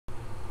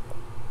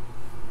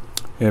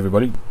Hey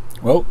everybody,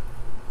 well,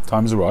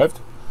 time has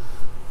arrived.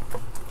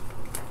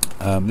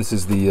 This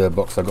is the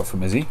box I got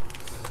from Izzy,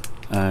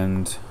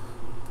 and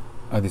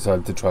I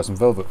decided to try some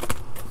velvet.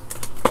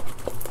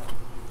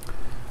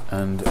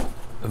 And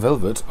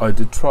velvet I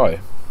did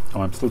try.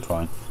 Oh, I'm still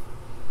trying.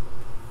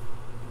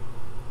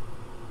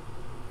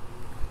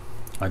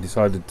 I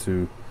decided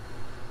to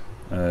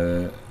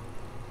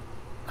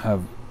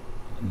have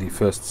the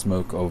first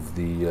smoke of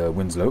the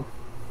Winslow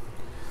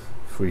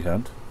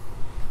freehand.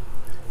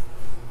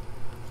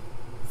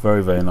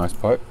 Very, very nice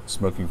pipe,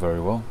 smoking very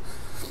well.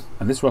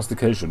 And this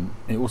rustication,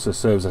 it also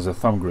serves as a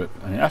thumb grip,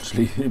 and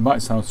it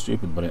might sound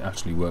stupid, but it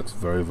actually works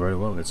very, very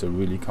well. It's a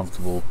really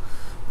comfortable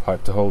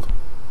pipe to hold.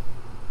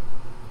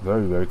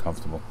 Very, very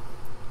comfortable.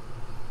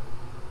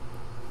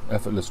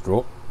 Effortless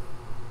draw.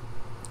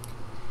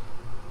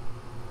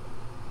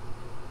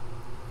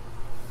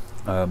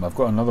 I've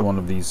got another one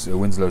of these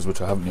Winslows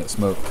which I haven't yet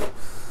smoked.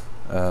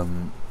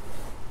 Don't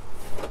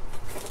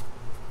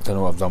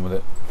know what I've done with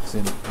it.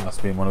 It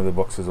must be in one of the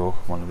boxes or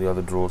one of the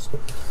other drawers.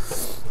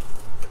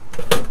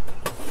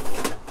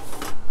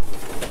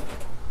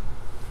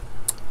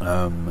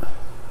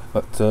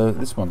 But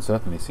this one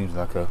certainly seems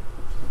like a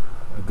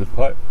good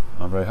pipe.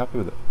 I'm very happy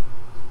with it.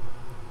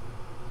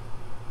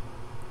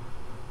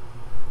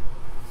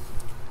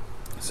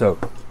 So,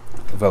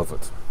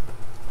 velvet.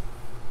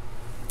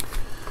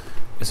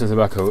 It's a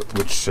tobacco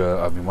which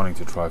I've been wanting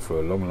to try for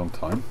a long, long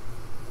time.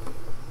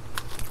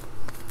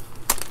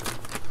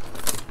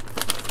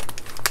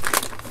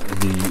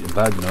 The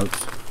bag note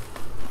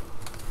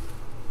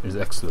is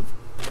excellent.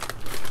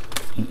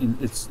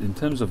 In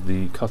terms of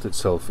the cut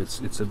itself,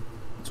 it's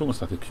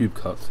almost like a cube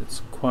cut.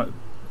 It's quite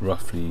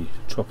roughly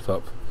chopped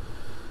up.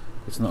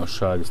 It's not a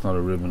shag. It's not a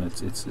ribbon.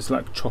 It's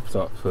like chopped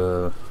up.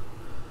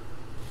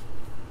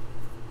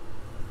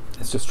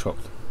 It's just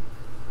chopped.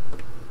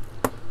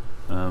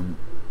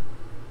 The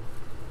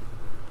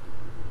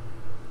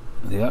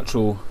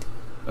actual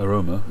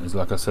aroma is,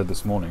 like I said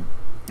this morning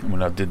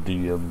when I did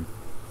the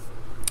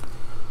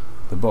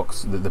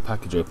box, the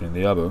package opening,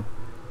 the abo.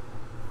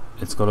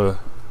 It's got a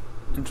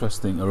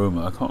interesting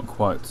aroma. I can't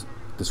quite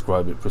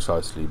describe it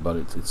precisely, but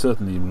it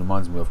certainly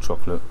reminds me of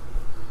chocolate.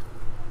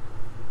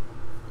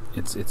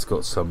 It's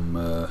got some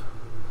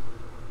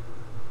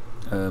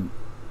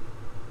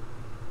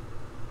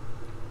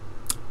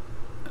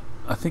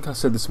I think I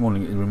said this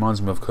morning it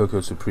reminds me of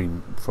Cocoa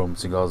Supreme from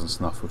Cigars and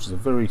Snuff, which is a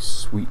very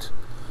sweet,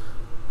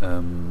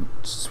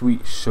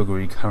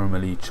 sugary,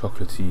 caramelly,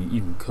 chocolatey,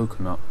 even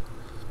coconut,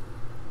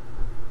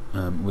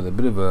 with a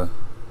bit of a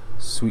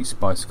sweet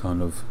spice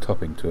kind of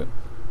topping to it.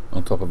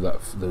 On top of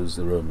those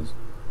aromas,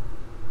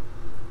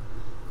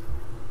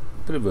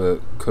 a bit of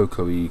a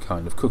cocoa-y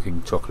kind of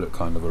cooking chocolate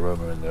kind of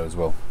aroma in there as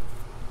well.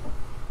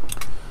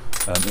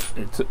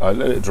 I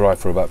let it dry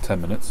for about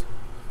 10 minutes.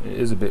 It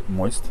is a bit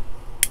moist.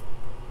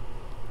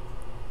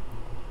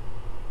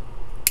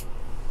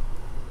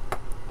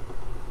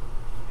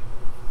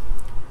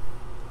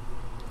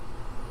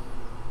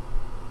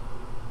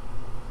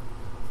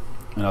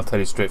 And I'll tell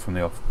you straight from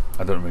the off,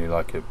 I don't really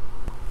like it.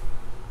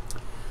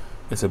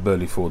 It's a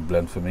Burley Ford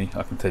blend for me.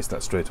 I can taste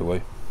that straight away.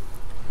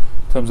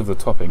 In terms of the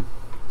topping,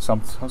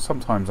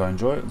 sometimes I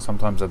enjoy it and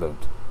sometimes I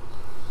don't.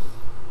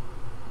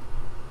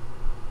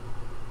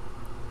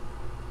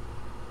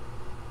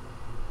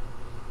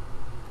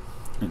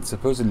 It's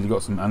supposedly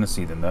got some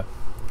aniseed in there,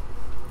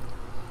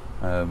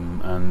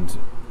 and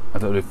I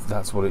don't know if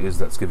that's what it is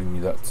that's giving me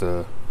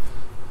that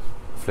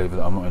flavour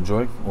that I'm not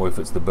enjoying, or if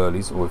it's the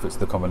Burleys, or if it's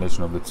the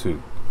combination of the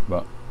two.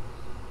 But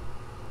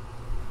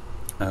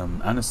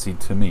aniseed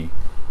to me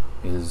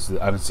is the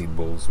aniseed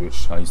balls,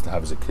 which I used to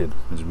have as a kid.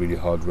 These really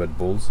hard red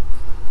balls,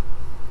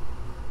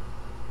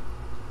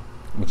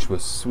 which were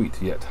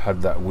sweet yet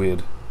had that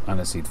weird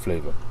aniseed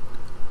flavour,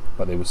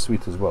 but they were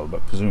sweet as well,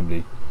 but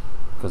presumably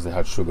because they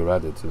had sugar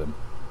added to them.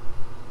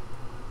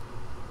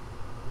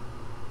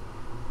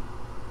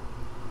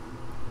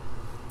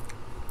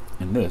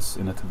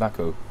 In a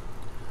tobacco,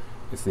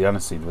 it's the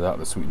aniseed without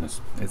the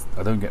sweetness.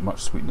 I don't get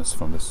much sweetness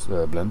from this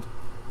blend.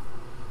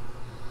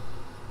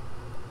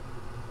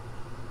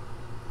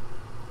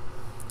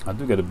 I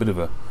do get a bit of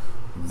a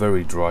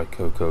very dry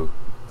cocoa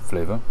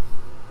flavour.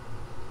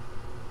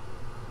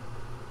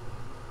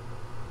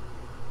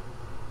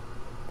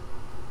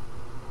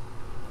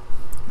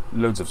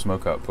 Loads of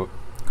smoke output.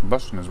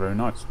 Combustion is very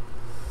nice.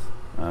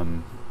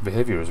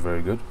 Behaviour is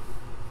very good.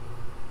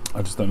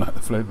 I just don't like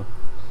the flavour.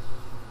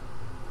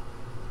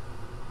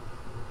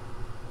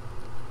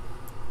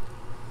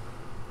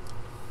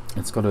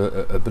 It's got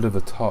a bit of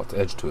a tart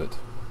edge to it,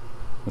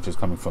 which is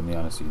coming from the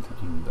aniseed,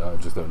 and I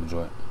just don't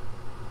enjoy it.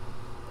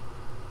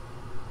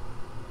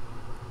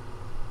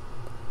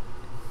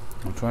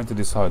 I'm trying to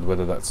decide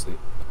whether that's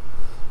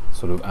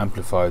sort of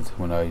amplified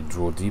when I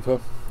draw deeper,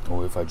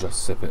 or if I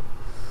just sip it.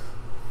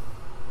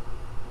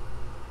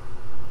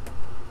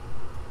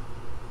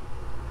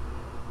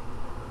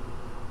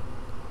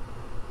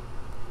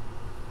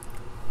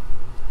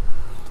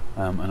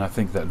 And I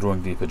think that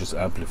drawing deeper just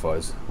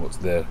amplifies what's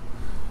there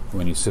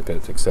when you sip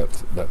it,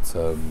 except that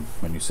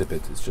when you sip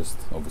it, it's just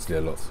obviously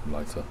a lot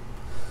lighter.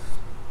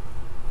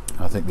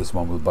 I think this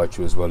one will bite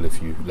you as well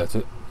if you let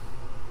it.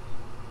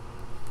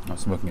 I'm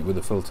smoking it with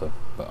a filter,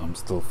 but I'm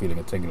still feeling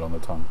a tingle on the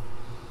tongue.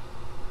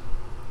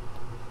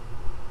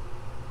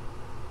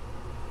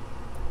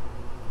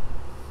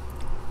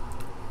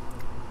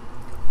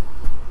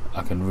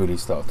 I can really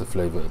start to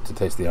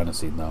taste the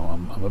aniseed now.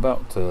 I'm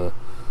about a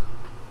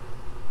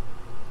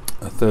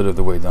third of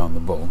the way down the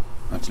bowl.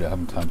 Actually, I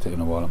haven't timed it in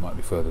a while, it might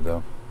be further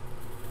down.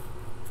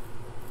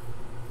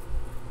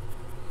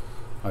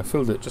 I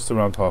filled it just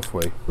around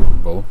halfway, the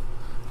bowl.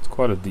 It's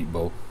quite a deep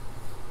bowl.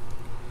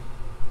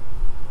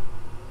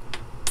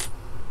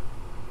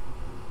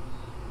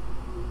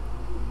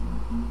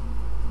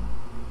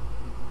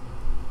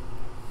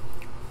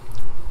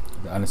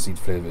 The aniseed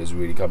flavour is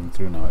really coming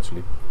through now,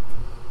 actually.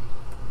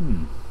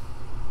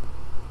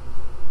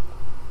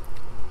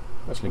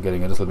 Actually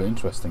getting a little bit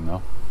interesting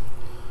now.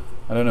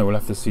 I don't know, we'll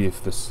have to see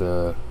if this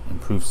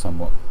improves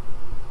somewhat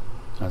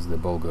as the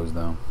bowl goes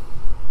down.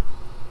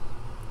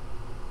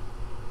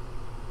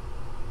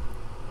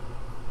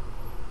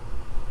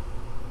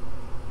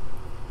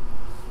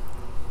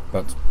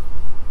 But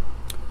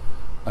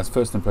as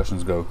first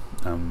impressions go,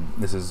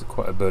 this is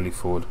quite a burly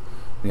Ford.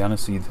 The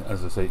aniseed,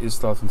 as I say, is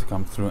starting to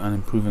come through and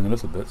improving a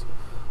little bit,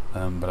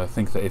 but I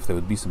think that if there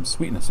would be some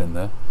sweetness in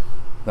there,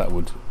 that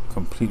would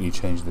completely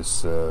change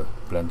this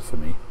blend for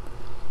me.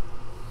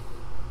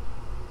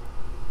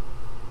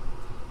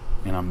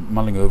 And I'm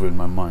mulling over in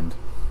my mind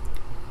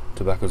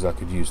tobaccos I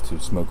could use to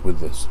smoke with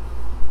this,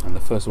 and the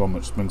first one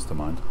which springs to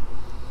mind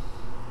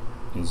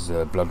is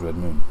Blood Red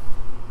Moon,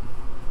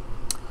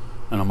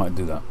 and I might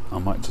do that. I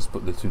might just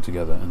put the two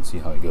together and see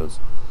how it goes.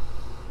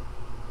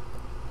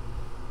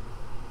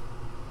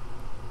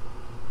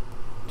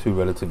 Two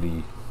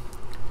relatively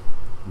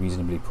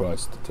reasonably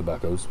priced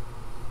tobaccos.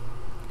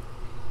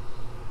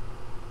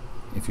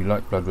 If you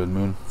like Blood Red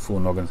Moon, Four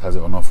Noggins has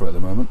it on offer at the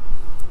moment,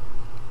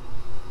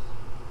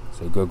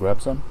 so go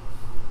grab some.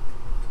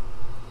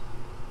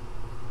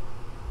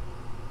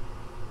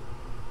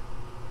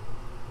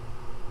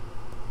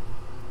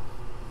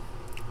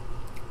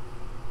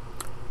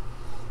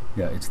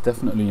 Yeah, it's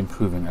definitely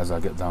improving as I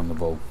get down the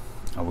bowl,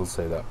 I will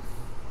say that.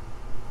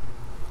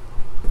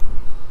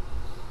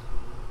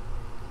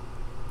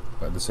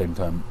 But at the same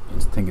time,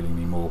 it's tingling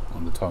me more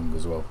on the tongue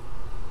as well.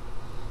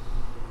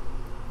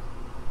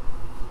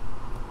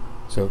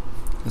 So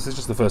this is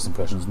just the first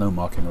impressions, no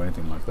marking or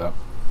anything like that.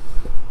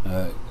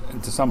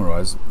 And to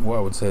summarize, what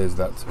I would say is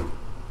that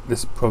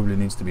this probably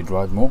needs to be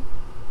dried more,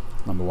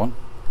 number one,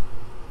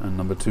 and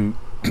number two,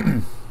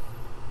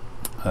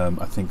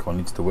 I think one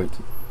needs to wait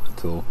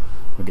until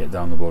we get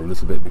down the bowl a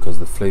little bit, because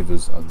the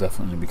flavors are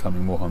definitely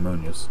becoming more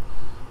harmonious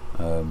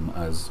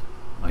as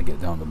I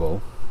get down the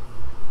bowl.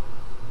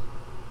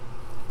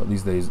 But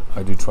these days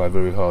I do try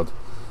very hard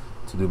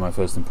to do my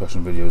first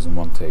impression videos in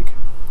one take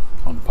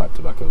on pipe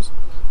tobaccos,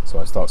 so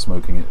I start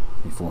smoking it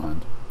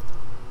beforehand.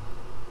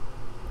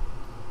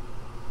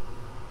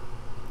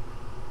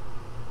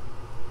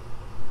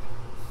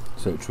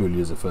 So it truly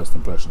is a first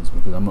impressions,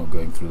 because I'm not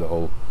going through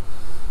all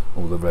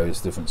the various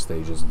different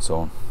stages and so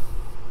on.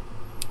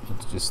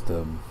 It's just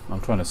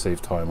I'm trying to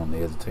save time on the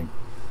editing,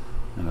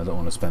 and I don't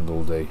want to spend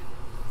all day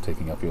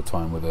taking up your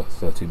time with a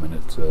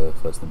 30-minute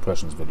first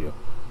impressions video.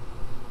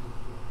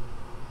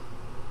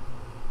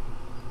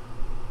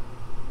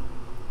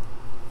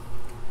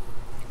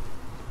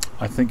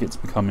 I think it's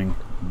becoming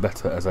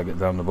better as I get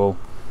down the bowl,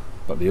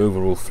 but the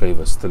overall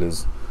flavour still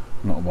is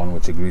not one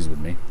which agrees with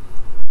me.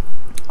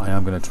 I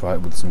am going to try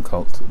it with some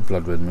Cult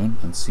Blood Red Moon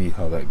and see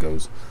how that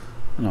goes,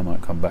 and I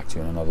might come back to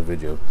you in another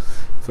video.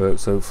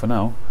 So for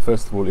now,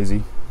 first of all,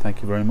 Izzy,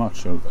 thank you very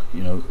much. You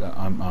know,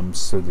 I'm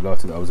so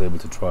delighted that I was able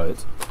to try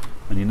it,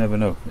 and you never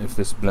know, if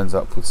this blends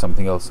up with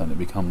something else and it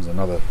becomes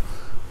another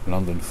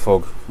London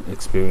fog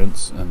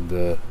experience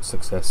and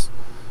success,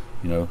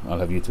 you know, I'll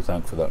have you to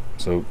thank for that.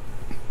 So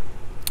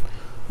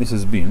this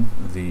has been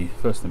the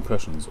first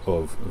impressions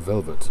of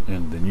Velvet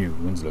in the new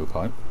Winslow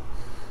pipe.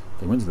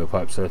 The Winslow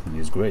pipe certainly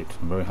is great.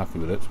 I'm very happy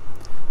with it.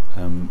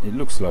 It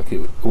looks like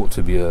it ought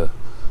to be a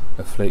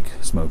flake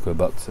smoker,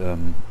 but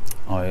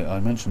I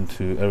mentioned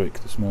to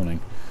Eric this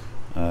morning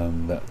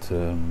that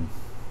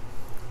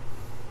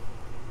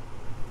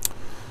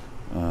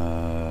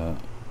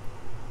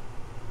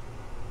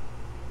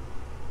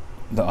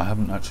I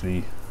haven't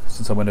actually,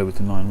 since I went over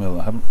to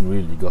 9mm, I haven't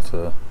really got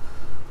a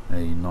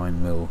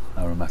 9mm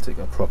aromatic,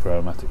 a proper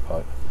aromatic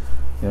pipe.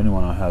 The only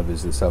one I have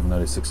is the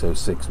Savinelli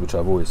 606, which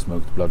I've always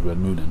smoked Blood Red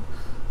Moon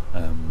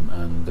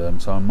in,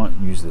 so I might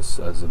use this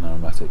as an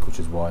aromatic, which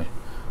is why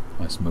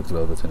I smoked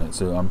Velvet in it.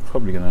 So I'm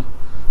probably going to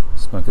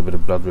smoke a bit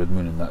of Blood Red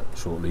Moon in that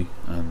shortly,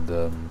 and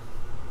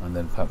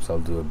then perhaps I'll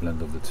do a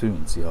blend of the two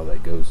and see how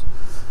that goes.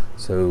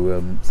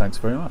 So thanks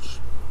very much.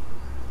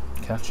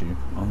 Catch you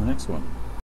on the next one.